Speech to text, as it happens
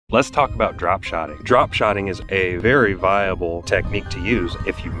Let's talk about drop shotting. Drop shotting is a very viable technique to use.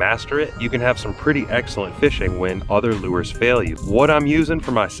 If you master it, you can have some pretty excellent fishing when other lures fail you. What I'm using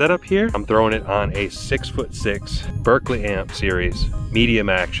for my setup here, I'm throwing it on a 6'6" Berkeley Amp series, medium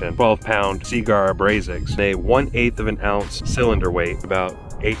action, 12-pound Seagar Brazix, a 1/8 of an ounce cylinder weight, about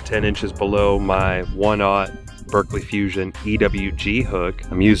 8-10 inches below my 1/0 Berkeley Fusion EWG hook.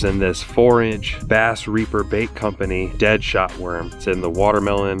 I'm using this 4-inch Bass Reaper Bait Company dead shot worm. It's in the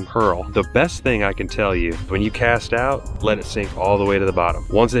watermelon pearl. The best thing I can tell you, when you cast out, let it sink all the way to the bottom.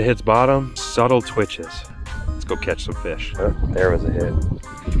 Once it hits bottom, subtle twitches. Let's go catch some fish. Oh, there was a hit.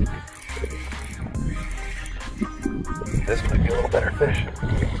 This might be a little better fish.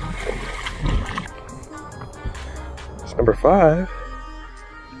 It's number 5.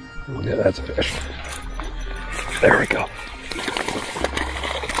 Yeah, that's a fish. There we go.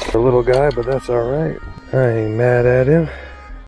 A little guy, but that's all right. I ain't mad at him.